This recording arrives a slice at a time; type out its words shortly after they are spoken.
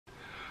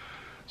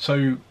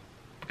So,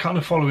 kind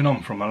of following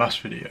on from my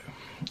last video,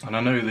 and I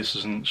know this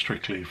isn't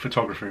strictly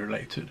photography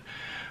related,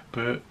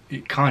 but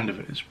it kind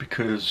of is,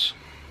 because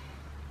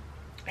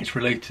it's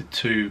related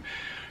to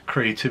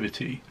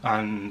creativity,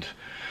 and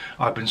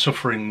I've been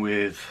suffering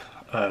with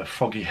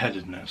foggy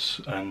headedness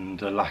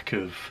and a lack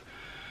of,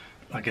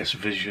 I guess,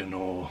 vision,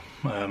 or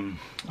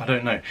I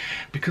don't know,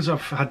 because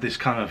I've had this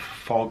kind of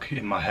fog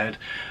in my head.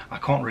 I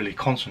can't really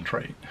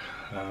concentrate.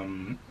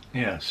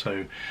 Yeah,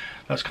 so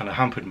that's kind of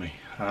hampered me.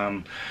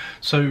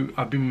 So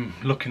I've been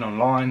looking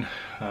online,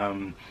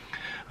 and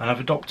I've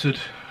adopted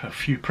a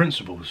few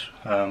principles.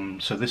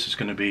 So this is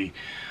going to be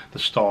the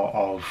start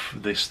of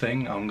this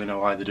thing. I'm going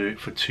to either do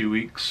it for 2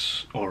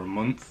 weeks or a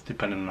month,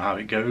 depending on how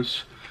it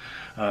goes.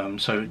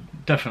 So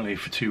definitely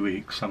for 2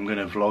 weeks I'm going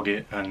to vlog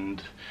it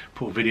and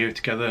put a video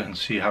together and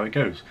see how it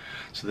goes.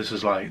 So this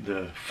is like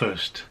the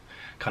first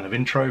kind of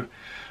intro,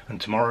 and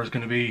tomorrow is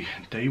going to be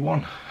day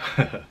one.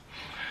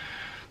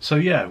 So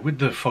yeah, with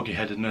the foggy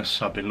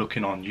headedness, I've been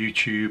looking on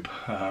YouTube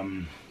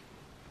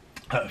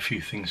at a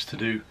few things to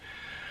do,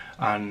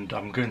 and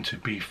I'm going to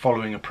be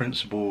following a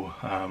principle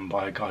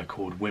by a guy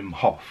called Wim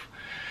Hof,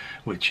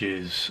 which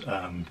is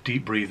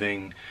deep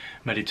breathing,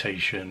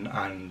 meditation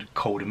and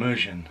cold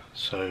immersion.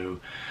 So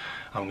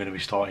I'm going to be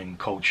starting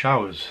cold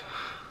showers.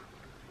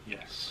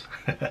 Yes.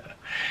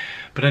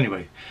 But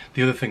anyway,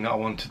 the other thing that I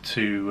wanted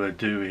to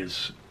do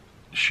is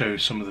show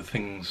some of the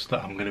things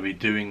that I'm going to be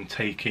doing,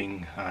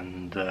 taking,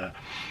 and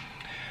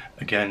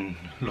again,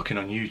 looking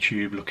on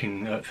YouTube,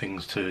 looking at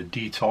things to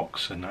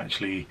detox, and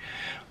actually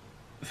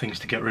things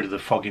to get rid of the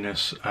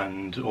fogginess,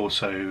 and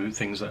also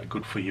things that are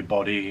good for your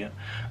body.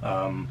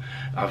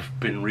 I've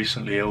been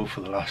recently ill for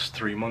the last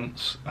 3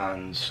 months,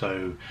 and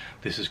so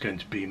this is going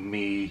to be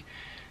me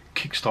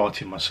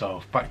kickstarting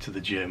myself back to the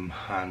gym,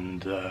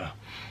 and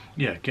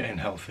yeah, getting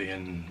healthy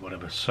and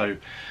whatever. So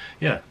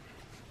yeah,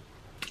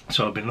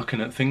 so I've been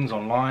looking at things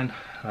online.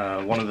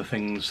 One of the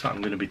things that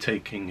I'm going to be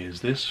taking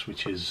is this,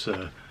 which is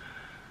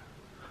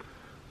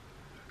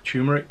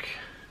turmeric.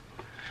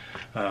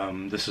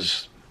 This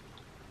is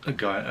a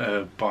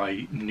guy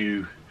by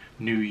New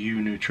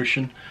You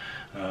Nutrition,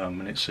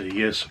 and it's a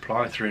year's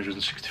supply,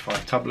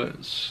 365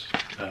 tablets,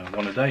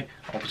 one a day,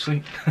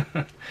 obviously.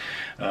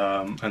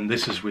 And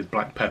this is with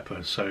black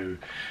pepper. So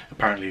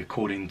apparently,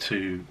 according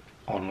to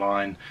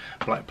online,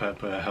 black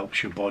pepper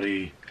helps your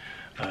body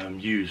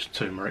use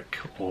turmeric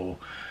or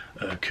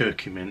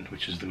curcumin,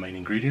 which is the main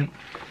ingredient.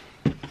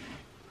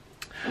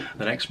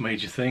 The next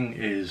major thing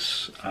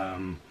is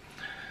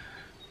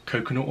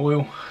coconut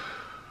oil,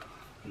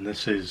 and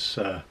this is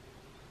so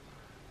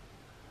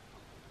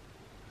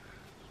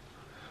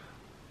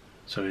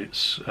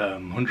it's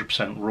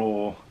 100%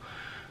 raw,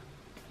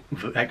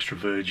 extra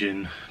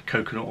virgin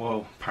coconut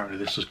oil. Apparently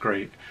this is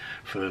great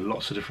for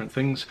lots of different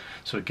things.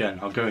 So again,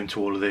 I'll go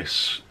into all of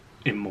this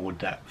in more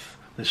depth.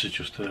 This is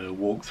just a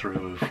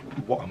walkthrough of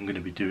what I'm going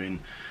to be doing.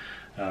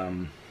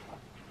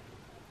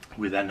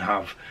 We then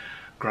have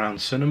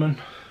ground cinnamon,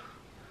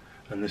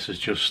 and this is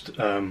just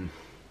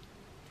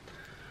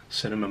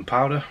cinnamon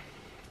powder.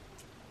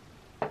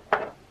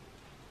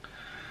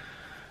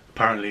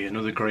 Apparently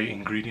another great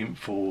ingredient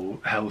for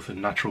health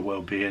and natural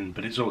well-being,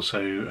 but it's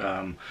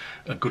also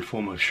a good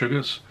form of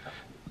sugars,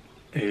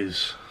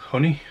 is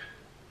honey.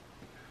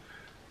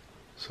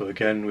 So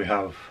again, we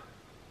have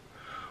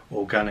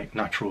organic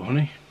natural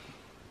honey.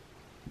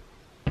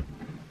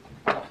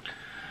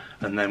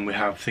 And then we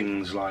have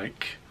things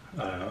like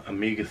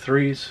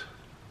omega-3s,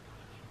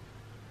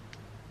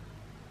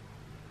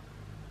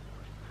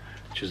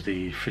 which is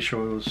the fish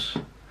oils,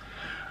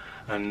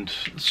 and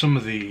some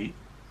of the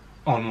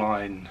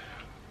online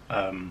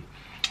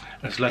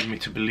has led me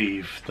to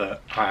believe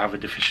that I have a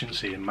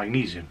deficiency in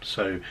magnesium.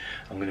 So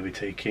I'm going to be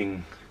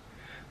taking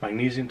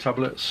magnesium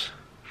tablets.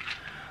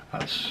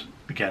 That's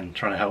again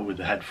trying to help with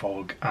the head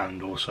fog,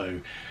 and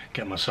also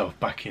get myself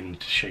back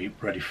into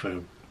shape, ready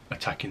for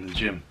attacking the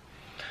gym.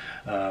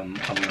 I'm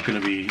going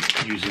to be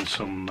using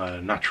some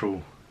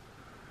natural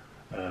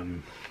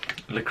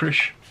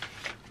licorice,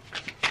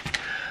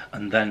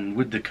 and then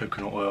with the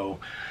coconut oil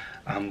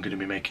I'm going to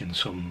be making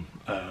some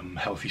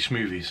healthy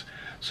smoothies.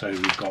 So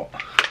we've got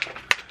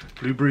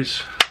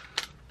blueberries,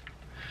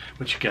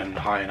 which again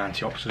high in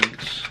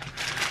antioxidants,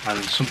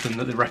 and something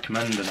that they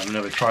recommend and I've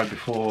never tried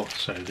before,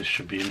 so this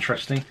should be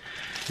interesting,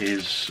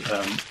 is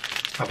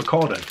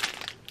avocado.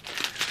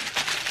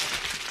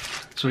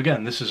 So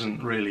again, this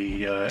isn't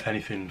really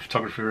anything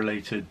photography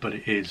related, but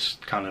it is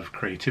kind of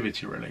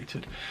creativity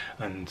related,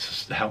 and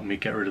to help me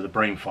get rid of the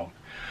brain fog.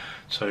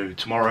 So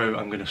tomorrow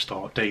I'm going to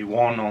start day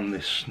one on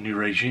this new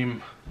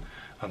regime.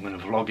 I'm going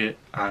to vlog it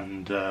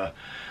and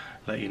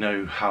let you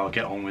know how I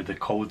get on with the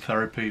cold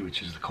therapy,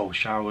 which is the cold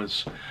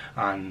showers,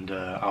 and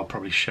I'll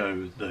probably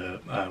show the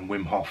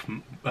Wim Hof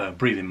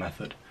breathing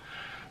method.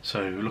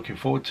 So looking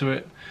forward to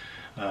it.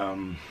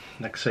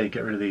 Like I say,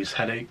 get rid of these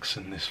headaches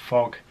and this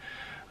fog,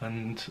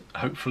 and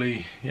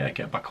hopefully, yeah,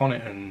 get back on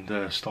it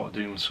and start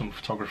doing some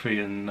photography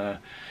and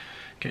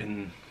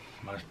getting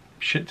my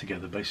shit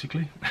together,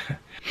 basically.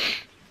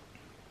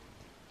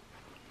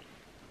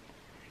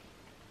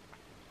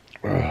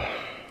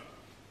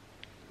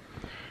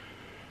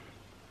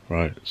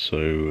 Right,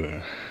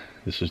 so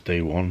this is day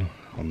 1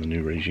 on the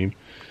new regime,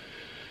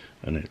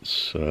 and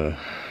it's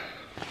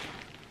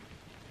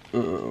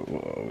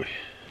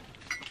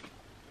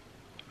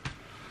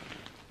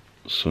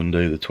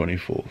Sunday the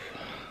 24th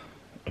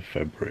of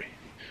February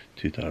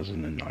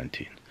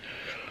 2019.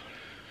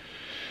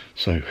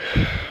 So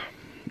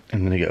I'm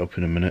going to get up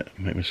in a minute,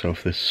 make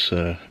myself this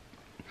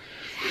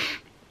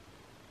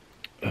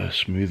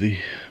smoothie,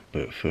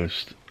 but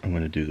first I'm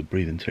going to do the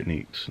breathing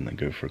techniques and then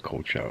go for a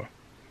cold shower.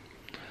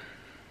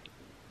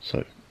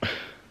 So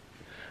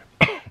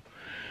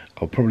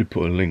I'll probably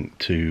put a link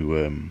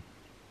to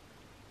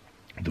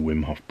the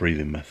Wim Hof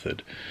breathing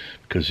method,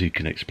 because he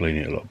can explain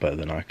it a lot better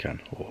than I can,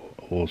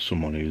 or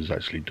someone who's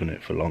actually done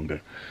it for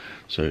longer.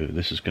 So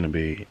this is going to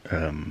be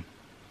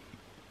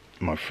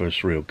my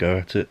first real go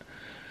at it.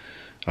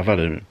 I've had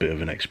a bit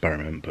of an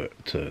experiment, but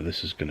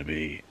this is going to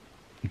be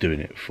doing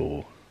it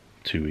for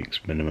 2 weeks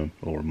minimum,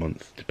 or a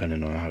month,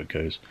 depending on how it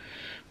goes.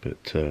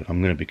 But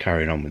I'm going to be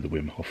carrying on with the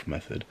Wim Hof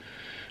method,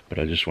 but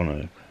I just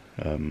want to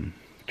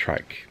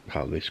track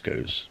how this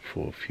goes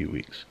for a few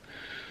weeks.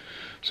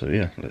 So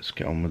yeah, let's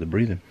get on with the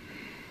breathing.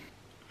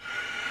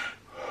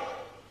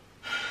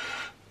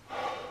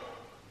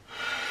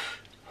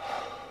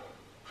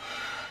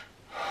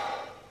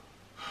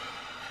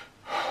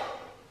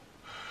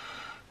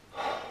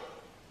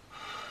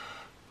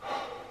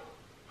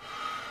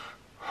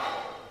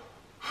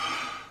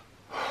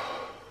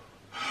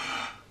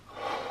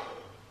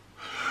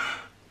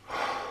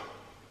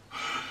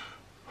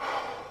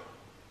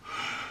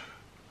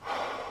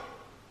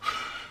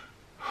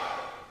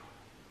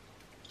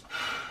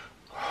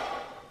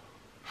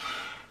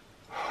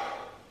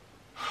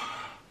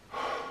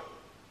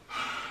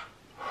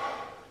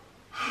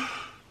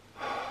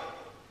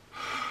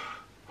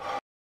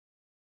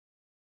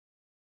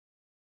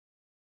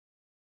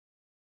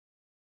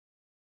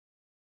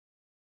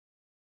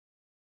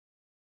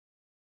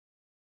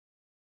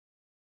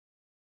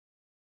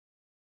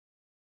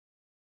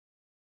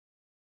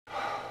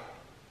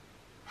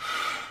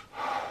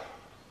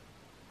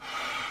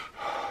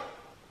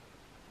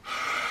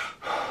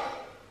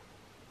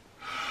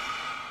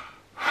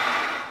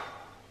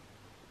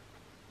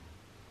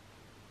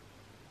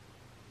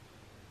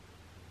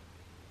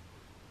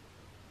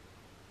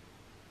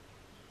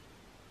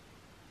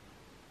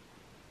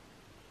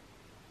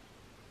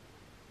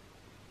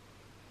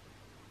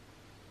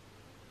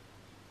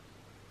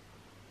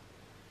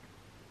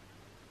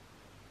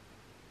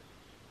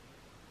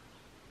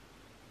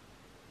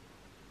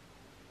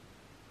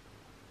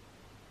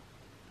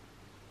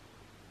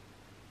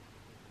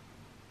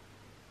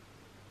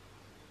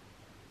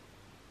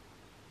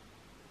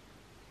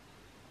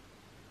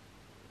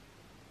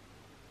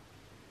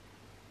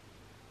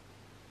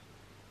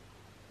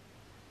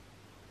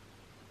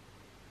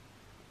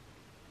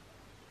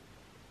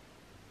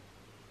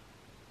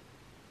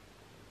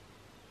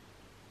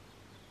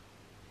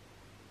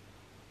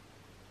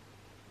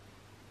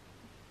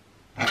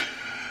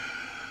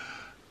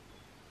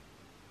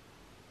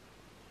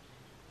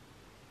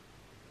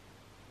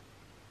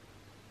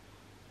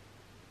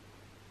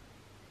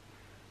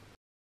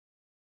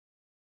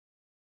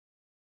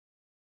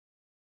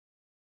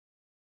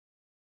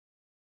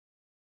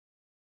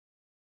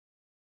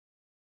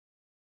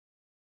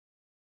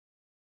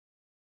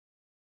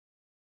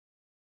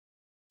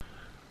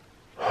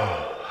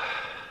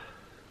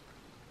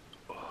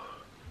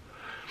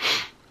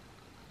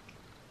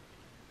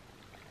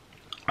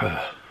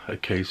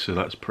 Okay, so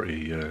that's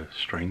pretty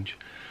strange.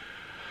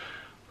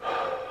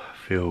 I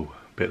feel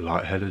a bit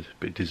lightheaded, a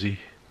bit dizzy,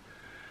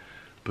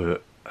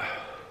 but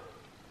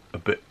a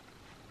bit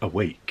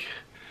awake.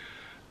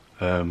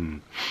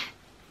 In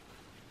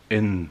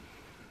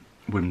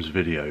Wim's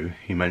video,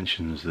 he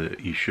mentions that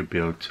you should be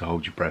able to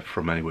hold your breath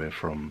from anywhere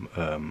from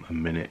a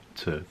minute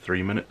to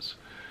 3 minutes.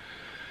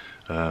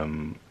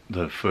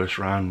 The first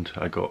round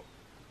I got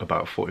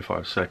about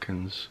 45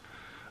 seconds.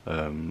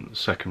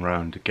 Second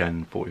round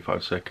again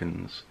 45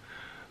 seconds,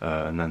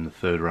 and then the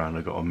third round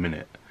I got a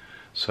minute.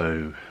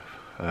 So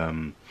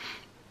that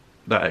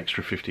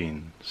extra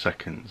 15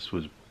 seconds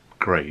was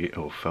great,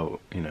 or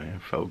felt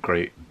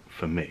great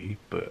for me,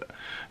 but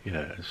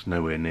yeah, it's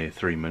nowhere near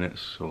 3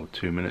 minutes or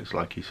 2 minutes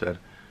like he said.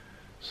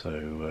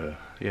 So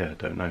yeah, I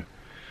don't know.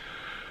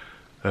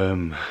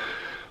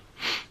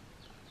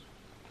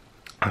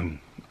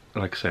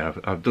 Like I say,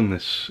 I've done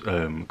this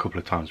a couple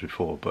of times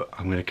before, but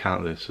I'm going to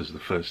count this as the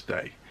first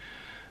day,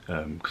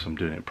 because I'm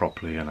doing it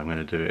properly and I'm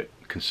going to do it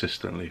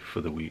consistently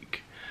for the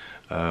week.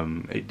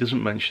 It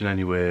doesn't mention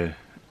anywhere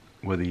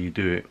whether you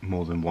do it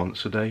more than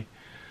once a day,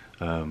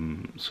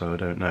 so I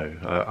don't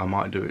know. I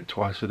might do it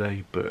twice a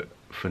day, but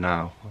for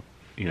now,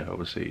 you know,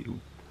 obviously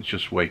it's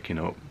just waking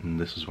up, and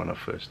this is when I'm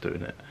first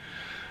doing it.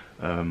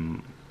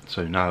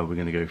 So now we're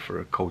going to go for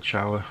a cold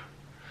shower,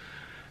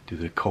 do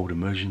the cold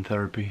immersion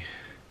therapy,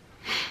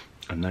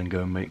 and then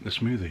go and make the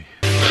smoothie.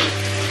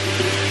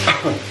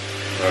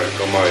 Alright,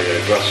 got my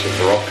glass of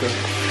Morocco.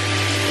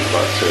 I'm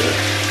about to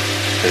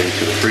get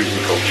into the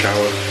freezing cold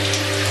shower.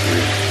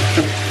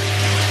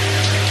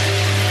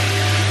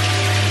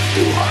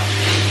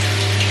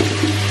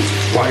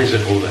 Why is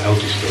it all the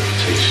healthy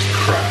stuff tastes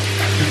crap?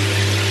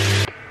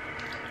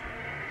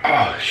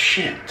 Oh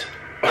shit.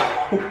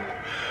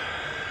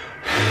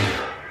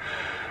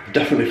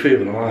 Definitely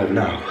feeling alive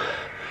now.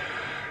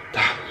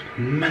 That was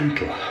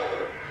mental.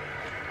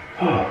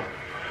 Oh.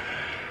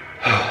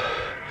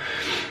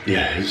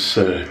 Yeah, it's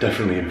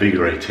definitely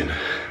invigorating.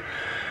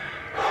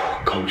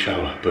 Cold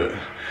shower, but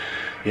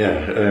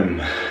yeah,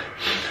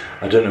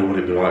 I don't know what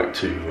it'd be like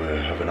to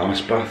have an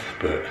ice bath,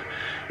 but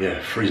yeah,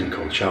 freezing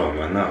cold shower,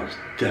 man, that was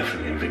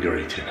definitely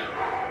invigorating.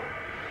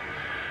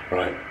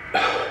 Right,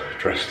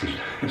 dressed in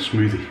a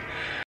smoothie.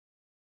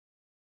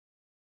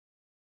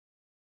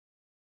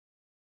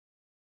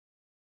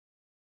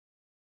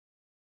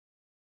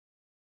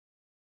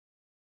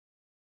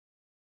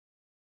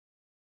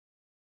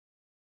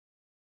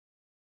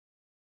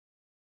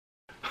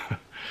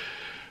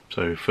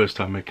 So first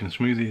time making a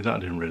smoothie, that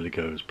didn't really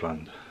go as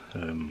planned.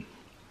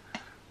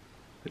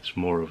 It's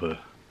more of a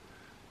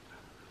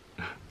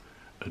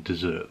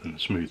dessert than a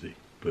smoothie,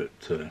 but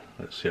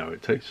let's see how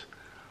it tastes.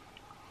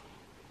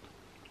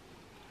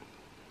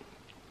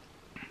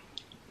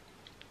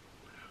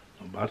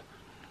 Not bad.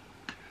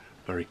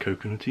 Very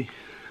coconutty.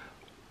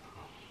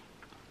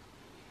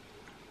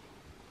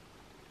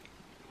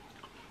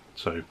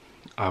 So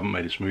I haven't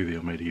made a smoothie,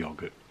 I've made a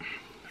yogurt.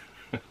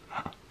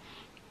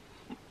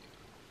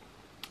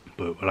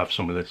 But we'll have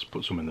some of this,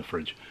 put some in the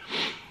fridge,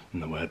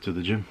 and then we'll head to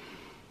the gym.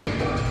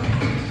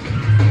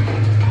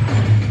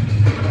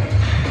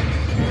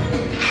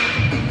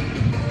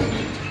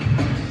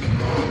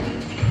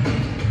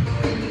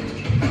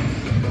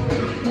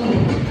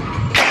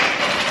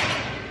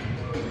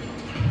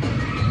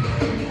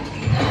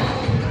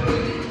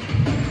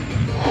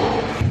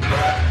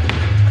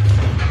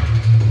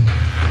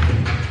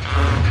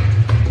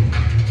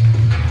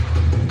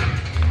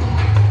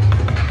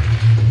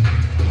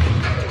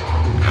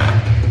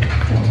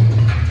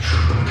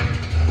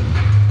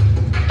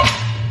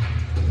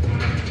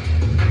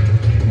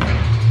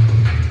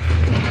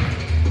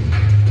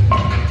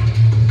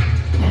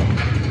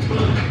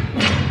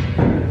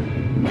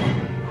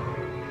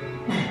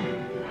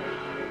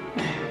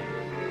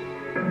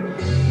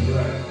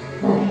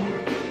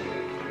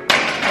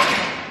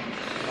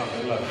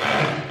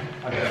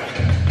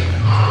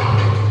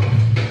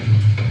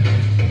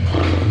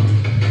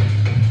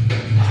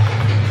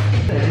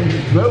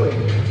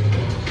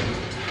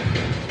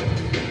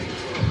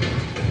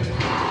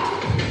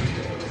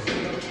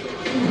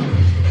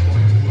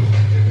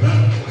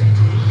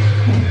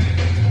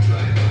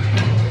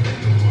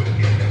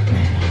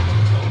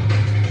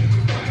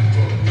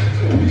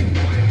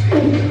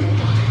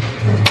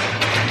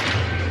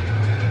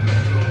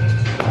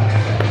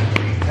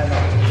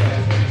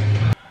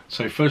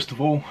 So first of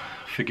all,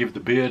 forgive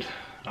the beard.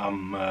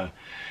 I'm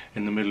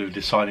in the middle of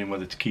deciding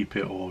whether to keep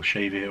it or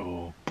shave it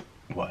or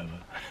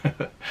whatever.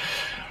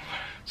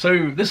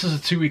 So this is a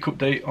 2-week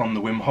update on the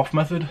Wim Hof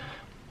Method.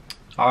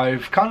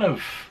 I've kind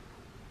of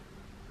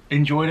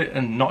enjoyed it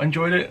and not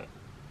enjoyed it,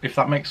 if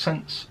that makes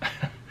sense.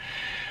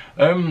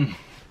 I'm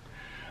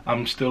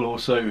still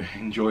also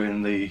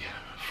enjoying the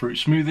fruit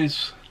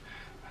smoothies.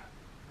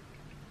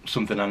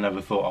 Something I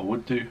never thought I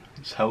would do.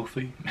 It's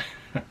healthy.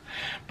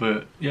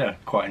 But yeah,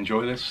 quite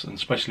enjoy this, and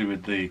especially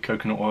with the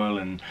coconut oil,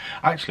 and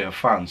actually I've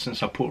found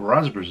since I put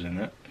raspberries in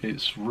it,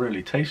 it's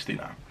really tasty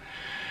now.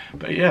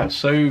 But yeah,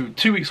 so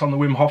 2 weeks on the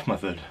Wim Hof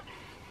Method.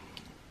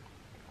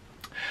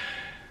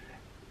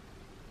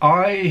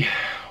 I'm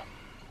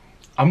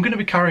going to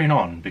be carrying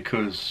on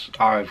because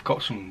I've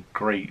got some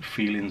great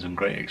feelings and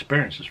great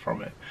experiences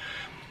from it.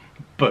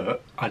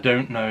 But I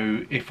don't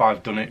know if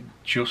I've done it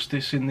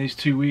justice in these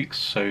 2 weeks,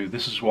 so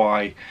this is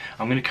why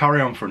I'm going to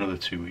carry on for another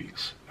 2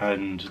 weeks.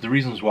 And the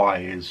reasons why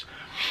is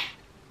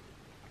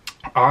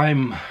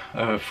I'm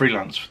a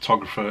freelance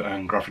photographer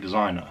and graphic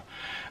designer,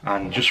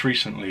 and just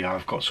recently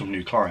I've got some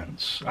new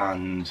clients,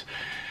 and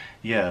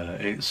yeah,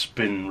 it's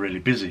been really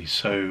busy.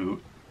 So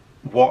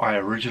what I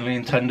originally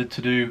intended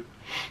to do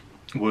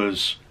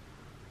was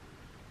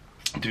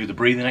do the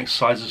breathing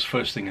exercises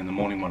first thing in the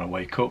morning when I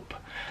wake up,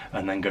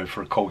 and then go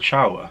for a cold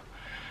shower.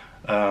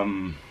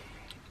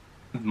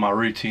 My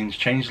routine's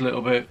changed a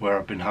little bit, where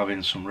I've been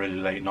having some really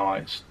late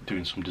nights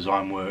doing some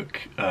design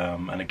work,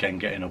 and again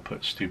getting up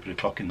at stupid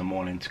o'clock in the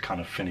morning to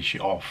kind of finish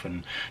it off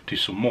and do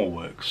some more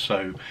work.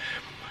 So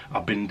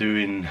I've been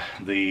doing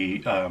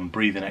the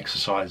breathing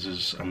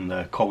exercises and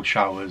the cold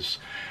showers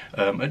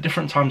at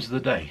different times of the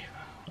day.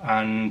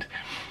 And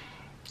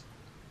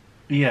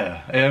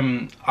yeah,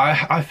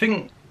 I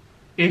think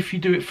if you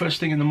do it first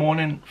thing in the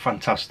morning,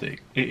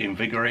 fantastic. It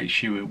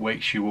invigorates you, it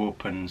wakes you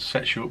up and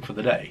sets you up for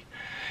the day.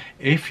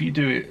 If you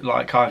do it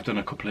like I've done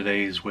a couple of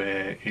days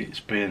where it's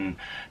been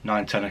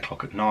 9-10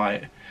 o'clock at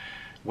night,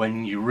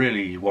 when you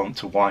really want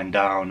to wind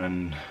down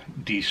and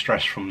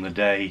de-stress from the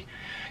day,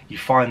 you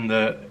find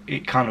that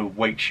it kind of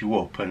wakes you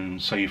up, and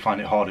so you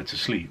find it harder to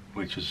sleep,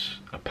 which is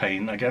a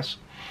pain, I guess.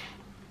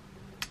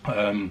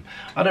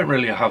 I don't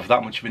really have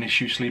that much of an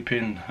issue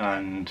sleeping,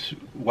 and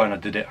when I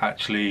did it,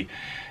 actually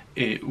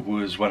it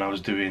was when I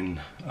was doing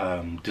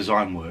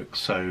design work,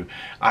 so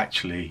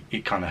actually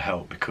it kind of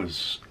helped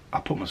because I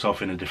put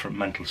myself in a different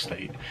mental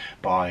state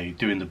by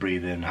doing the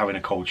breathing, having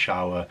a cold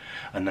shower,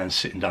 and then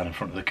sitting down in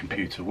front of the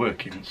computer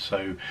working.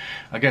 So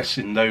I guess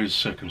in those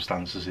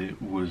circumstances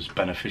it was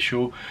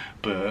beneficial,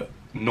 but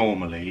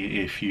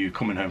normally if you're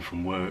coming home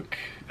from work,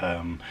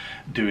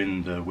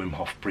 doing the Wim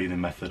Hof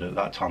breathing method at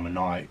that time of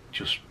night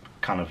just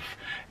kind of,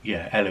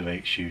 yeah,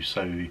 elevates you,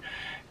 so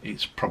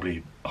it's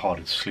probably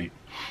harder to sleep.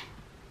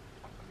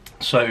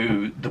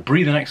 So the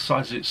breathing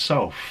exercise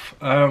itself,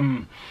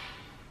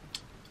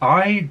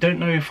 I don't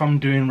know if I'm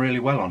doing really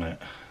well on it.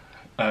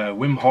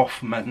 Wim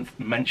Hof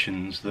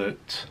mentions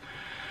that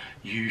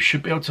you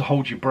should be able to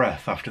hold your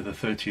breath after the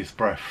 30th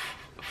breath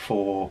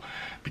for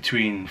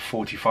between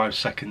 45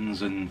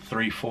 seconds and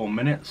 3-4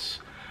 minutes.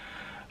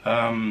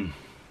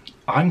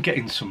 I'm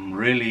getting some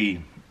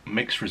really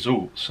mixed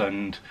results,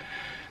 and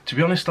to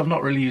be honest, I've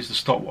not really used the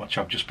stopwatch.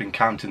 I've just been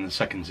counting the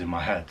seconds in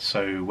my head,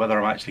 so whether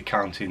I'm actually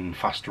counting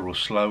faster or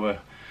slower,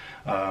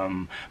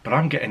 but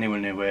I'm getting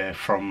anywhere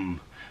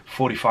from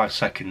 45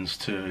 seconds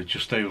to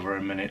just over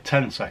a minute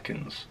 10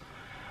 seconds,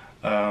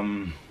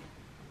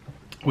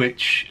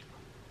 which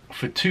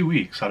for 2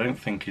 weeks I don't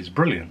think is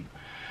brilliant.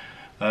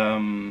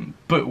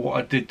 But what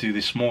I did do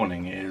this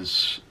morning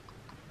is,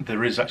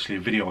 there is actually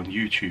a video on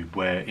YouTube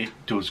where it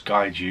does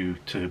guide you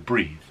to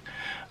breathe,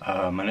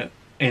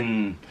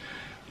 and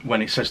when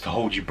it says to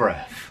hold your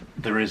breath,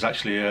 there is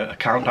actually a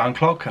countdown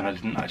clock, and I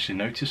didn't actually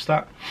notice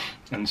that.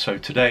 And so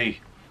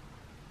today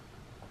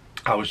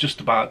I was just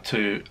about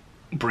to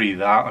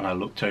breathe out, and I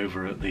looked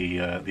over at the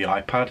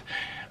iPad,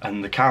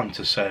 and the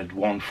counter said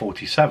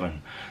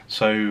 147.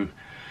 So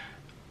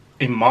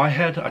in my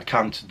head I'd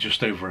counted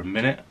just over a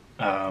minute,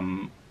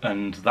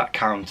 and that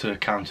counter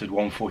counted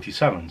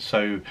 147.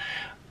 So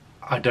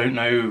I don't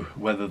know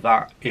whether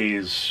that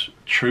is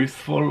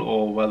truthful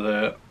or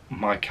whether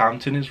my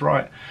counting is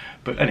right,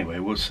 but anyway,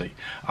 we'll see.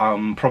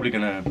 I'm probably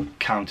going to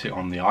count it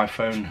on the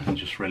iPhone and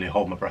just really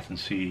hold my breath and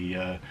see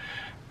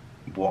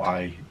what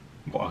I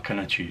can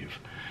achieve.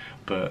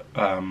 But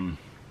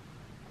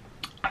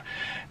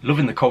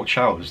loving the cold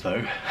showers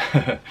though.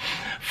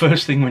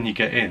 First thing when you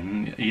get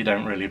in, you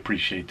don't really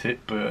appreciate it,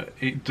 but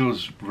it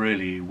does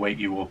really wake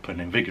you up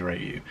and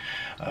invigorate you.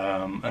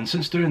 And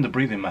since doing the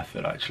breathing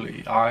method,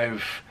 actually, I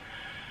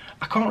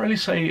can't really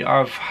say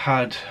I've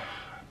had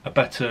a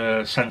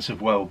better sense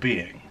of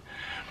well-being,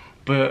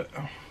 but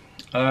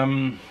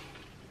I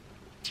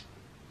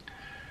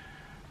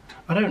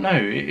don't know,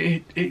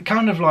 it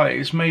kind of like,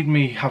 it's made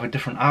me have a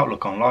different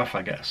outlook on life,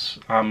 I guess.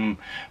 I'm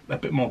a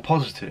bit more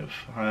positive,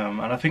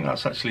 and I think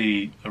that's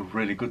actually a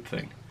really good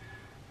thing.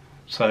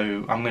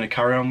 So I'm going to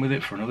carry on with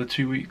it for another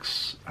 2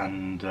 weeks,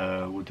 and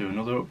we'll do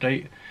another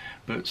update.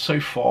 But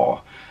so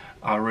far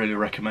I really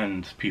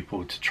recommend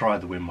people to try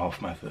the Wim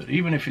Hof method,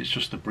 even if it's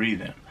just the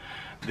breathing.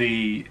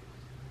 The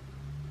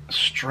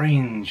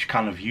strange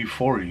kind of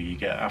euphoria you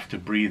get after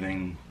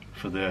breathing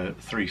for the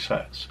 3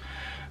 sets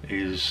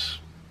is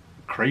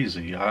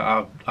crazy.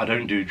 I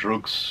don't do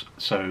drugs,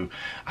 so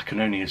I can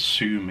only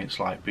assume it's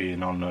like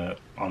being on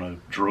a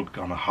drug,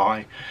 on a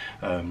high.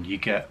 You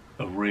get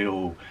a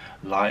real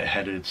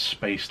light-headed,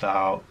 spaced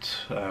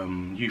out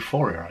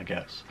euphoria, I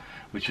guess,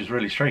 which is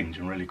really strange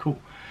and really cool.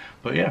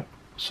 But yeah,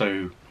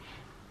 so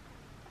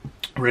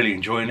really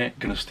enjoying it,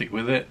 gonna stick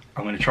with it.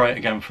 I'm gonna try it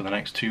again for the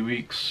next 2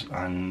 weeks,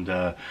 and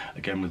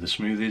again with the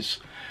smoothies,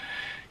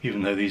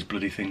 even though these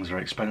bloody things are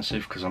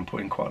expensive because I'm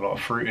putting quite a lot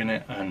of fruit in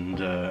it, and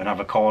an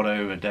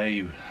avocado a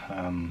day,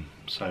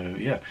 so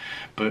yeah.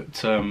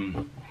 But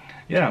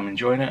yeah, I'm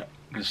enjoying it,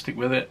 I'm gonna stick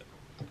with it.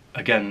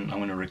 Again, I'm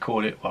going to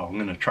record it, well, I'm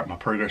going to track my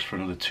progress for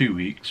another 2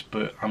 weeks,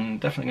 but I'm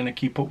definitely going to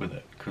keep up with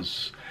it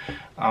because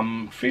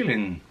I'm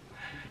feeling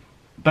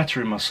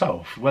better in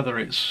myself, whether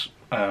it's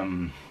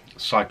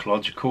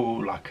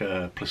psychological, like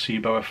a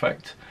placebo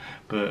effect,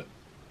 but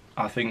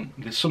I think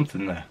there's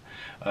something there.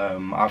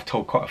 I've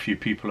told quite a few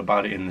people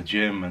about it in the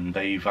gym, and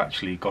they've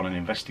actually gone and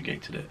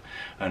investigated it,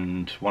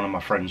 and one of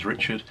my friends,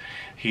 Richard,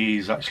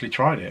 he's actually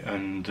tried it,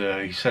 and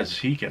he says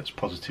he gets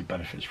positive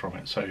benefits from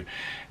it. So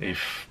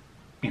if,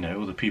 you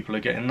know, other people are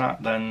getting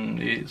that, then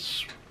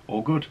it's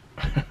all good.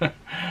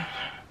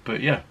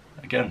 But yeah,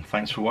 again,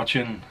 thanks for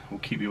watching. We'll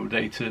keep you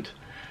updated,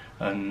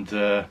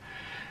 and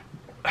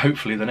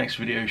hopefully the next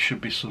video should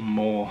be some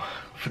more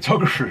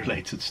photography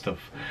related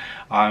stuff.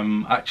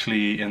 I'm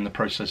actually in the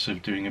process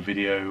of doing a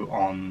video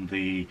on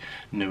the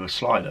newer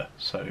slider,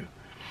 so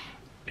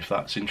if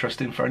that's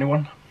interesting for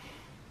anyone.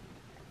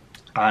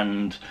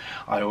 And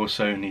I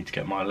also need to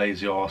get my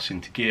lazy arse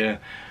into gear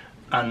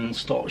and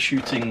start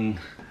shooting,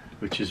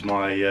 which is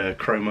my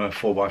Chroma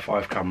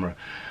 4x5 camera.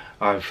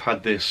 I've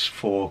had this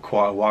for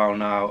quite a while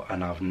now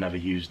and I've never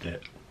used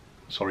it.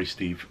 Sorry,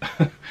 Steve.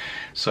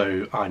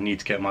 So I need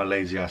to get my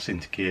lazy ass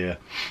into gear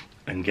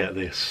and get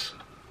this,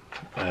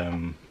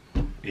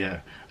 yeah,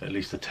 at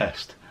least a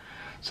test.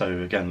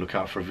 So again, look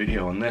out for a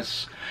video on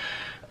this.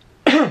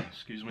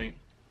 Excuse me.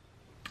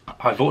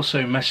 I've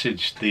also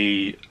messaged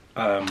the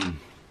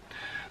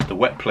the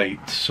wet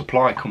plate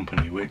supply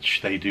company, which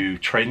they do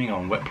training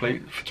on wet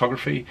plate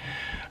photography,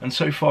 and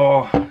so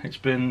far it's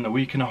been a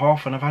week and a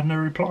half and I've had no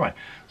reply.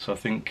 So I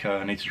think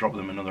I need to drop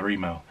them another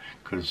email,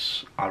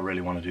 because I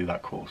really want to do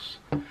that course,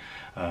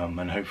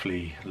 and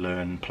hopefully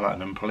learn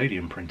platinum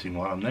palladium printing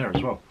while I'm there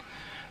as well.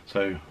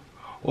 So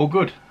all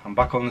good, I'm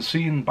back on the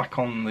scene, back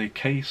on the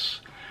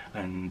case,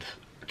 and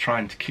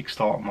trying to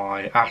kickstart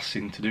my ass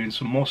into doing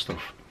some more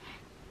stuff,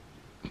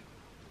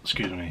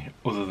 excuse me,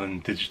 other than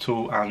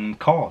digital and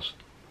cars.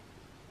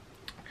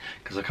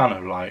 Because I kind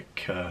of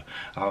like,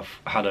 I've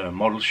had a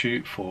model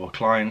shoot for a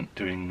client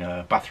doing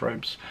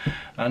bathrobes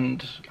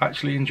and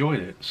actually enjoyed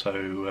it,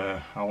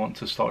 so I want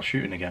to start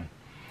shooting again,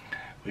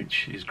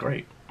 which is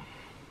great.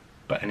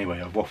 But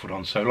anyway, I've waffled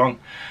on so long.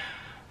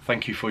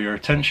 Thank you for your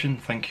attention,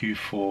 thank you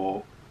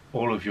for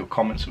all of your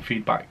comments and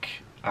feedback,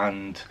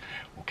 and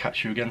we'll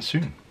catch you again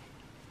soon.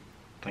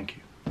 Thank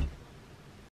you.